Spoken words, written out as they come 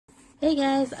Hey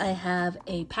guys, I have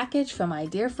a package from my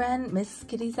dear friend Miss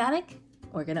Kitty's Attic.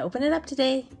 We're gonna open it up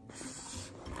today.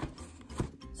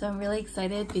 So I'm really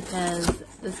excited because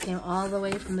this came all the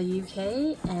way from the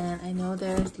UK and I know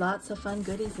there's lots of fun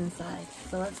goodies inside.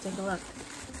 So let's take a look.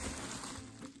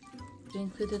 She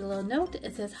included a little note.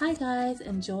 It says, "Hi guys,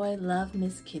 enjoy, love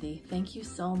Miss Kitty. Thank you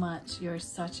so much. You're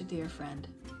such a dear friend."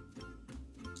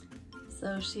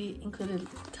 So she included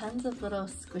tons of little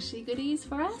squishy goodies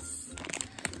for us.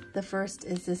 The first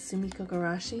is this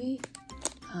Sumikogarashi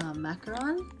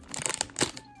macaron,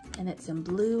 and it's in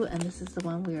blue, and this is the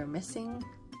one we were missing.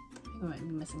 We might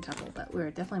be missing a couple, but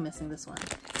we're definitely missing this one.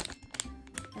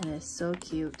 And it's so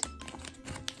cute.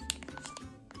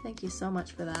 Thank you so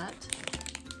much for that.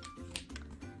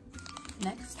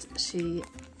 Next, she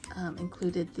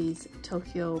included these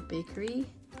Tokyo Bakery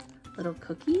little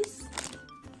cookies.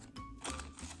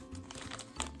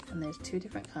 And there's two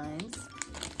different kinds.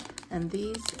 And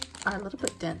these are a little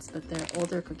bit dense, but they're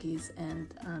older cookies and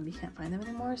you can't find them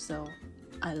anymore, so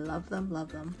I love them,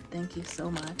 love them. Thank you so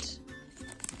much.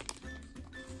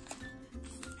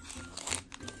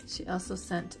 She also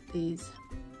sent these,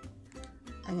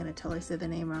 I'm gonna totally say the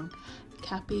name wrong,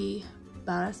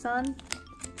 Capybara-san.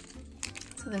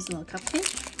 So there's a little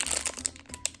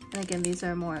cupcake. And again, these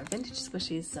are more vintage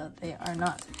squishies, so they are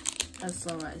not as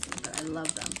slow rising, but I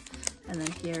love them. And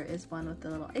then here is one with the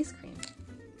little ice cream.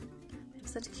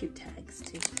 Such cute tags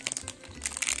too.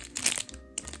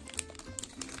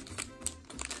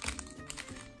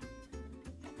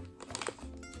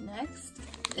 Next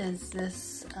is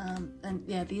this, and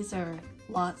yeah, these are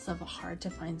lots of hard to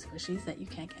find squishies that you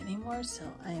can't get anymore, so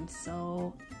I am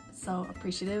so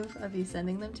appreciative of you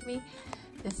sending them to me.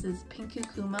 This is Pinku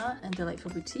Kuma and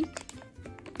Delightful Boutique,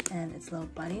 and it's a little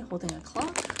bunny holding a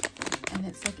clock, and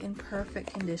it's like in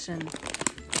perfect condition.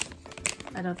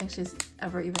 I don't think she's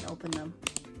ever even opened them.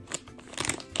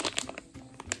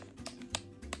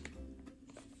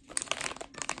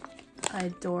 I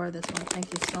adore this one. Thank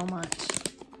you so much.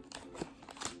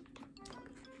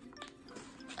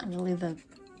 I'm gonna leave the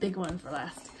big one for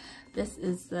last. This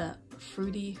is the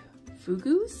Fruity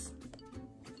Fugus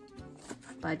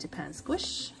by Japan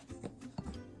Squish.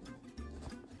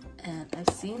 And I've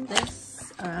seen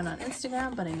this around on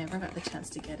Instagram, but I never got the chance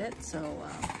to get it, so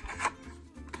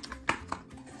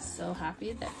so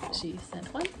happy that she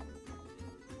sent one.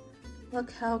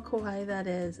 Look how kawaii that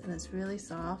is, and it's really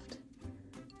soft.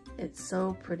 It's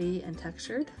so pretty and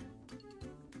textured.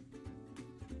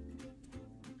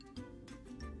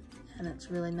 And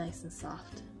it's really nice and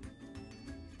soft.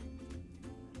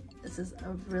 This is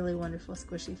a really wonderful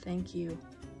squishy, thank you.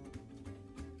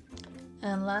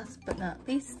 And last but not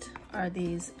least are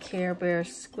these Care Bear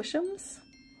Squishums.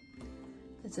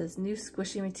 It says new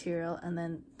squishy material, and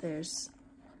then there's,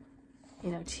 you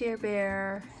know, Cheer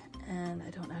Bear, and I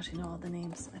don't actually know all the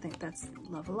names. I think that's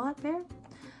Love-A-Lot Bear,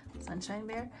 Sunshine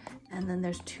Bear, and then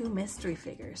there's two mystery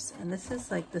figures. And this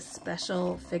is like the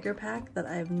special figure pack that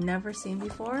I've never seen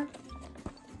before.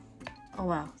 Oh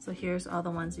wow, so here's all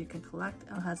the ones you can collect.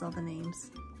 Oh, it has all the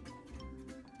names.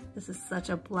 This is such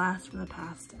a blast from the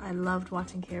past. I loved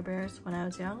watching Care Bears when I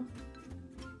was young.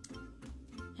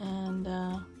 And,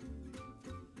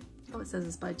 oh, it says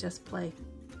it's by Just Play.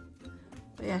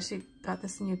 But yeah, she got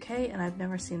this in UK and I've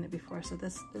never seen it before, so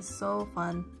this is so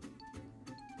fun.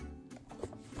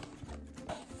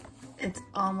 It's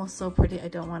almost so pretty, I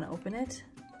don't want to open it.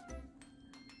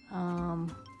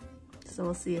 So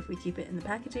we'll see if we keep it in the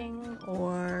packaging,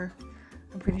 or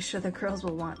I'm pretty sure the girls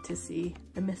will want to see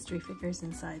the mystery figures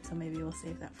inside, so maybe we'll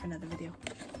save that for another video.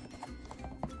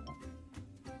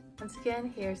 Once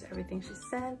again, here's everything she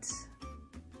sent.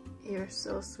 You're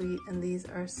so sweet, and these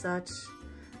are such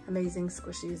amazing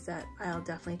squishies that I'll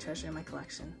definitely treasure in my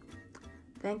collection.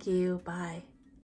 Thank you, bye.